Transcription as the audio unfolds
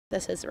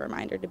This is a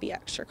reminder to be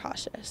extra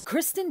cautious.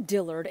 Kristen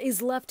Dillard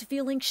is left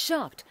feeling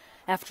shocked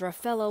after a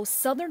fellow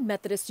Southern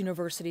Methodist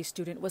University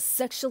student was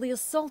sexually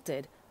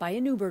assaulted by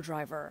an Uber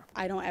driver.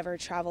 I don't ever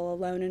travel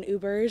alone in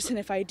Ubers, and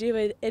if I do,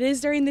 it is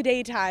during the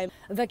daytime.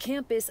 The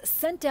campus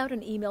sent out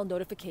an email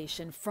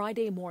notification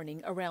Friday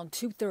morning around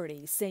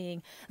 2:30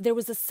 saying there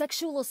was a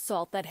sexual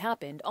assault that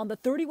happened on the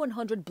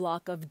 3100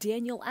 block of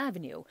Daniel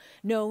Avenue,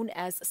 known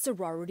as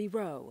Sorority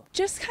Row.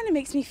 Just kind of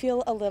makes me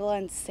feel a little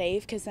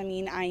unsafe because, I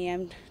mean, I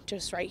am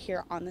just right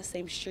here on the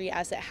same street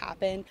as it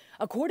happened.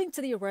 According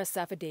to the arrest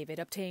affidavit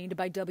obtained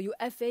by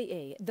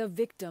WFAA, the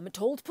victim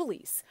told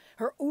police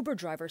her Uber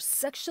driver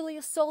sexually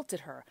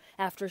assaulted her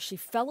after she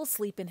fell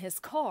asleep in his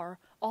car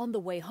on the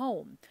way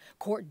home.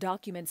 Court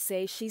documents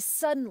say she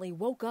suddenly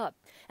woke up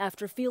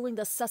after feeling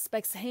the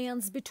suspect's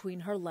hands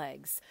between her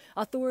legs.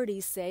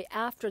 Authorities say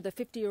after the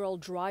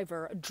 50-year-old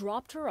driver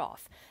dropped her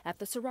off at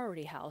the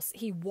sorority house,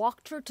 he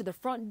walked her to the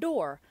front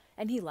door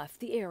and he left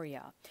the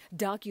area.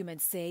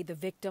 Documents say the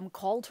victim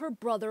called her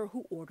brother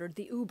who ordered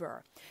the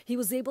Uber. He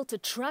was able to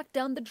track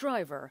down the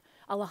driver,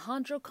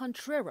 Alejandro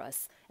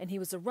Contreras, and he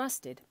was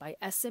arrested by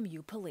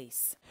SMU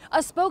police. A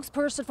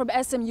spokesperson from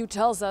SMU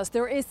tells us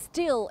there is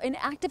still an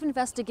active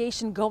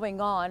investigation going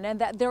on and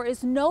that there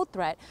is no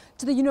threat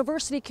to the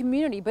university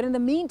community. But in the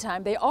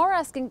meantime, they are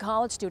asking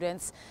college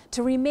students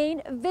to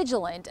remain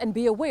vigilant and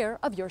be aware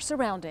of your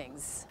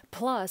surroundings.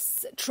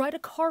 Plus, try to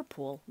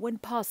carpool when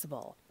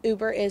possible.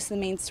 Uber is the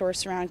main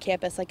source around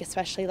campus,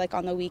 especially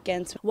on the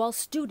weekends. While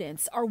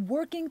students are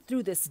working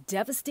through this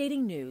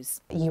devastating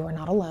news, you are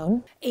not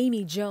alone.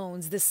 Amy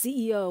Jones, the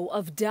CEO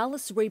of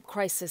Dallas Rape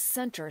Crisis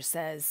Center,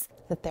 says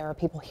that there are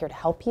people here to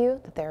help you,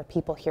 that there are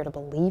people here to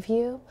believe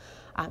you,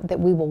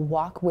 that we will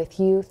walk with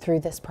you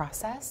through this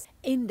process.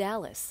 In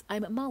Dallas,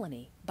 I'm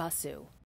Malini Basu.